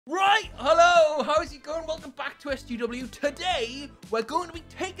Right, hello, how's it going? Welcome back to SGW. Today, we're going to be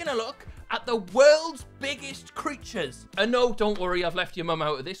taking a look at the world's biggest creatures. And no, don't worry, I've left your mum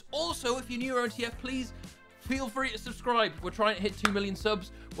out of this. Also, if you're new around here, please feel free to subscribe. We're trying to hit 2 million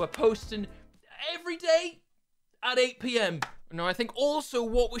subs. We're posting every day at 8 p.m. Now, I think also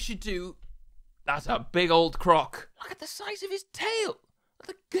what we should do, that's a big old croc. Look at the size of his tail.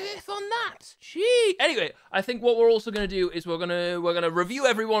 The girth on that. Gee. Anyway, I think what we're also going to do is we're gonna review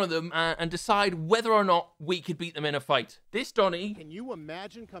every one of them and decide whether or not we could beat them in a fight. This Donnie. Can you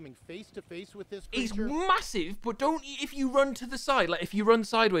imagine coming face to face with this creature? He's massive, but don't if you run to the side, like if you run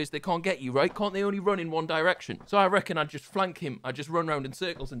sideways, they can't get you, right? Can't they only run in one direction? So I reckon I'd just flank him. I'd just run around in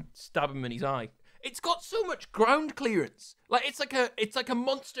circles and stab him in his eye. It's got so much ground clearance. Like it's like a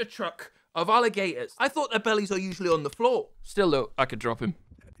monster truck of alligators. I thought their bellies are usually on the floor. Still though, I could drop him.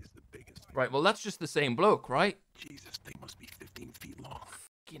 That is the biggest. Right, well that's just the same bloke, right? Jesus, they must be 15 feet long.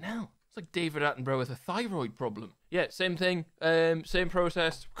 Fucking hell. It's like David Attenborough with a thyroid problem. Yeah, same thing, same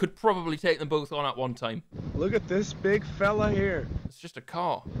process. Could probably take them both on at one time. Look at this big fella here. It's just a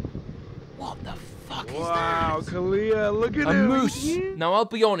car. What the fuck is that? Wow, Kalia, look at A him. moose. Now, I'll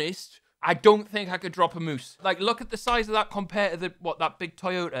be honest. I don't think I could drop a moose. Like, look at the size of that compared to that big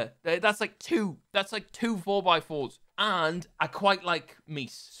Toyota. That's like two 4x4s. And I quite like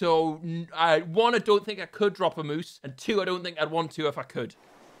meat. So, one, I don't think I could drop a moose. And two, I don't think I'd want to if I could.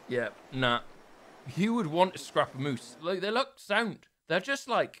 Yeah, nah. You would want to scrap a moose. Like, they look sound. They're just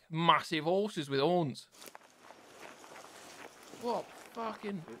like massive horses with horns. What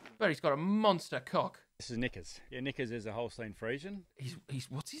fucking... Bet he's got a monster cock. This is Knickers. Yeah, Knickers is a Holstein Friesian. He's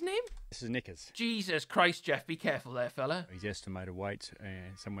what's his name? This is Knickers. Jesus Christ, Jeff, be careful there, fella. His estimated weight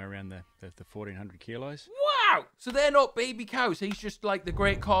somewhere around the 1,400 kilos. Wow! So they're not baby cows. He's just like the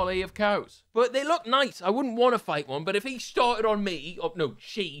great Carly of cows. But they look nice. I wouldn't want to fight one, but if he started on me, oh no,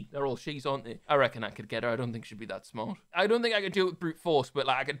 she, they're all she's, aren't they? I reckon I could get her. I don't think she'd be that smart. I don't think I could do it with brute force, but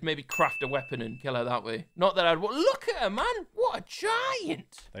like I could maybe craft a weapon and kill her that way. Not that I'd... Look at her, man! What a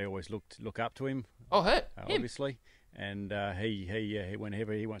giant! They always look up to him. Oh, hey, him. Obviously. And he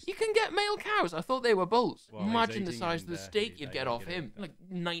whenever he wants. You can get male cows. I thought they were bulls. Well, Imagine the he's size of eating the and, steak he's you'd get able off to get him. it. Like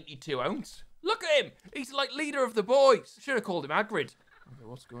 92 ounce. Look at him. He's like leader of the boys. Should have called him Hagrid. Okay,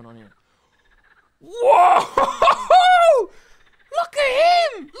 what's going on here? Whoa! Look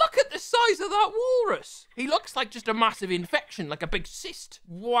at him! Look at the size of that walrus. He looks like just a massive infection, like a big cyst.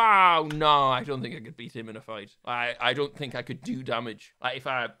 Wow, no, I don't think I could beat him in a fight. I don't think I could do damage. Like if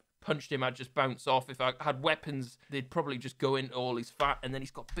I punched him, I'd just bounce off. If I had weapons, they'd probably just go into all his fat, and then he's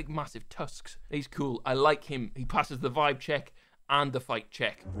got big, massive tusks. He's cool. I like him. He passes the vibe check and the fight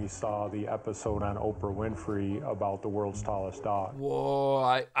check. We saw the episode on Oprah Winfrey about the world's tallest dog. Whoa,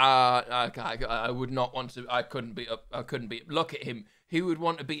 I would not want to. I couldn't beat up. I couldn't beat. Look at him. Who would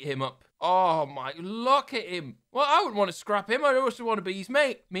want to beat him up? Oh my, look at him. Well, I would want to scrap him. I also want to be his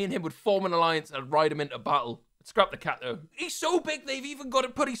mate. Me and him would form an alliance and ride him into battle. Scrap the cat though. He's so big they've even got to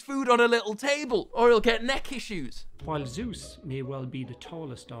put his food on a little table or he'll get neck issues. While Zeus may well be the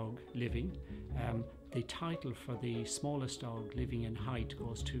tallest dog living, the title for the smallest dog living in height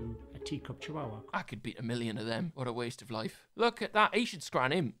goes to a teacup chihuahua. I could beat 1 million of them. What a waste of life. Look at that. He should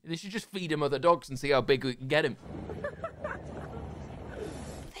scran him. They should just feed him other dogs and see how big we can get him.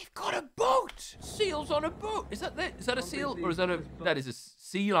 They've got a boat. Seals on a boat. Is that a seal or is that is a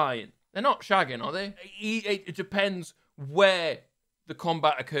sea lion? They're not shagging, are they? It depends where the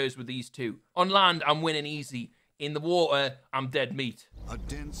combat occurs with these two. On land, I'm winning easy. In the water, I'm dead meat. A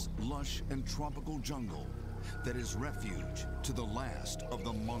dense, lush, and tropical jungle that is refuge to the last of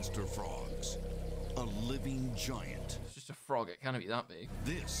the monster frogs. A living giant. It's just a frog. It can't be that big.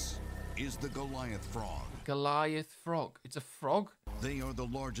 This is the Goliath frog. Goliath frog. It's a frog? They are the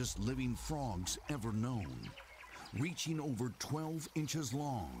largest living frogs ever known, reaching over 12 inches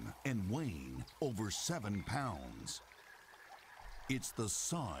long and weighing over 7 pounds. It's the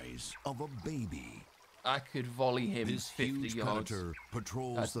size of a baby. I could volley him This 50 huge yards. predator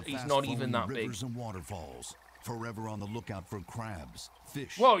patrols the He's not even fast-flowing that big. rivers and waterfalls, forever on the lookout for crabs,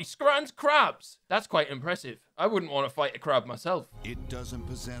 fish. Whoa, he scrans crabs. That's quite impressive. I wouldn't want to fight a crab myself. It doesn't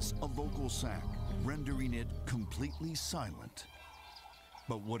possess a vocal sac, rendering it completely silent.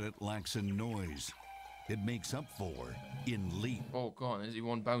 But what it lacks in noise, it makes up for in leap. Oh, God, is he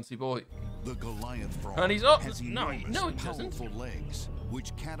one bouncy boy? The Goliath frog And he's up. has No, he enormous, doesn't. powerful legs,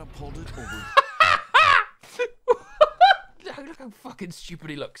 which catapult it over. Look how fucking stupid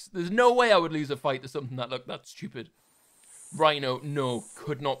he looks. There's no way I would lose a fight to something that looked that stupid. Rhino, no,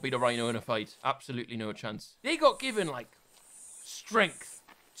 could not beat a rhino in a fight. Absolutely no chance. They got given, like, strength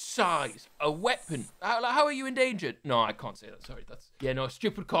size a weapon. How are you endangered? No, I can't say that. Sorry, yeah, no,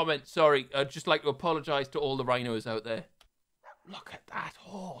 stupid comment. Sorry. I'd just like to apologize to all the rhinos out there. Look at that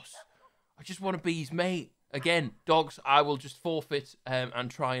horse. I just want to be his mate. Again, dogs, I will just forfeit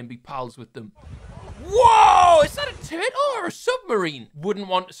and try and be pals with them. Whoa! Is that a turtle or a submarine? Wouldn't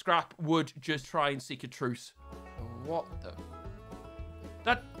want to scrap, would just try and seek a truce. What the?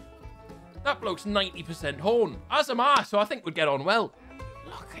 That bloke's 90% horn. As am I, so I think we'd get on well.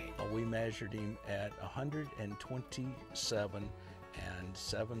 Look at it. We measured him at 127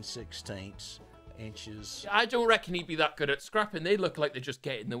 7/16 inches. I don't reckon he'd be that good at scrapping. They look like they just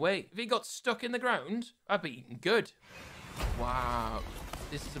get in the way. If he got stuck in the ground, I'd be eating good. Wow.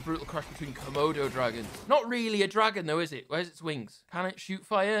 This is a brutal crash between Komodo dragons. Not really a dragon though, is it? Where's its wings? Can it shoot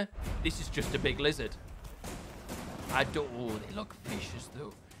fire? This is just a big lizard. Oh, they look vicious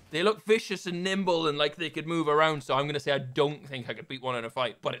though. They look vicious and nimble and like they could move around, so I'm going to say I don't think I could beat one in a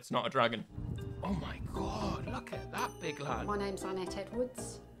fight, but it's not a dragon. Oh my God, look at that big lad. My name's Annette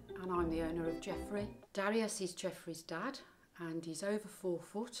Edwards, and I'm the owner of Jeffrey. Darius is Jeffrey's dad, and he's over 4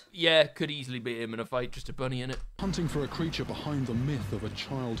 foot. Yeah, could easily beat him in a fight, just a bunny in it. Hunting for a creature behind the myth of a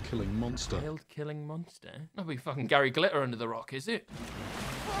child-killing monster. Child-killing monster? That'll be fucking Gary Glitter under the rock, is it?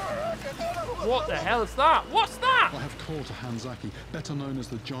 What the hell is that? What's that? I have caught a Hanzaki, better known as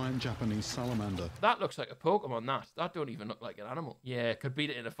the giant Japanese salamander. That looks like a Pokemon, that don't even look like an animal. Yeah, could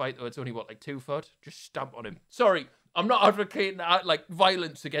beat it in a fight though. It's only, what, like 2 foot? Just stamp on him. Sorry, I'm not advocating like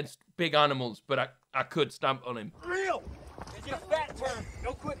violence against big animals, but I could stamp on him. Real! It's your fat turn.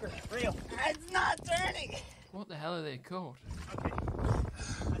 Go quicker. Real. It's not turning. What the hell are they called? Okay.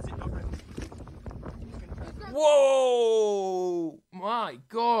 That's it. Don't rip. Whoa! My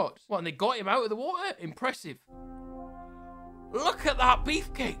God. What, and they got him out of the water? Impressive. Look at that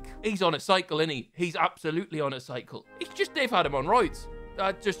beefcake. He's on a cycle, isn't he? He's absolutely on a cycle. They've had him on roids.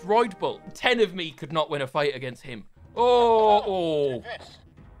 Just roid bull. 10 of me could not win a fight against him. Oh,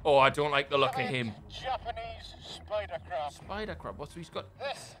 I don't like the look of him. Japanese spider crab. Spider crab? What's he's got?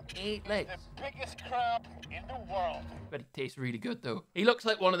 This 8 legs. the biggest crab in the world. But it tastes really good though. He looks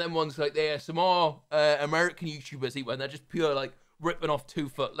like one of them ones like there. Some more American YouTubers eat when they're just pure like ripping off 2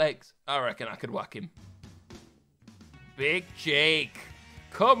 foot legs. I reckon I could whack him. Big Jake.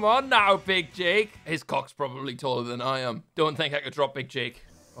 Come on now, Big Jake. His cock's probably taller than I am. Don't think I could drop Big Jake.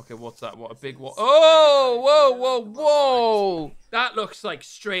 Okay, what's that? What a big what? Oh, whoa, whoa, whoa. That looks like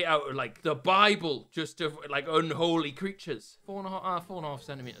straight out of like the Bible, just of like unholy creatures. 4.5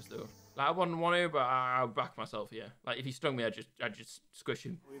 centimeters though. Like, I wouldn't want to, but I'll back myself, yeah. Like if he stung me, I'd just squish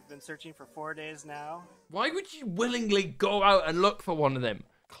him. We've been searching for 4 days now. Why would you willingly go out and look for one of them?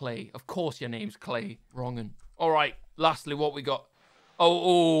 Clay. Of course your name's Clay. Wrongin'. All right, lastly, what we got?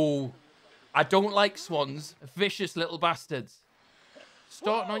 Oh, I don't like swans. Vicious little bastards.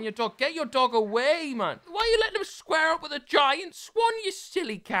 Starting on your dog. Get your dog away, man. Why are you letting him square up with a giant swan, you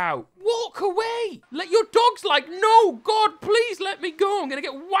silly cow? Walk away. Let your dog's like, no, God, please let me go. I'm going to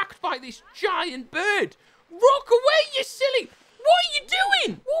get whacked by this giant bird. Walk away, you silly. What are you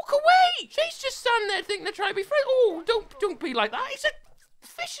doing? Walk away. She's just standing there thinking they're trying to be friends. Oh, don't be like that. It's a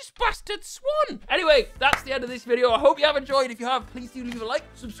vicious bastard swan. Anyway, that's the end of this video. I hope you have enjoyed. If you have, please do leave a like,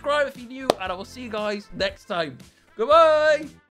 subscribe if you're new, and I will see you guys next time. Goodbye.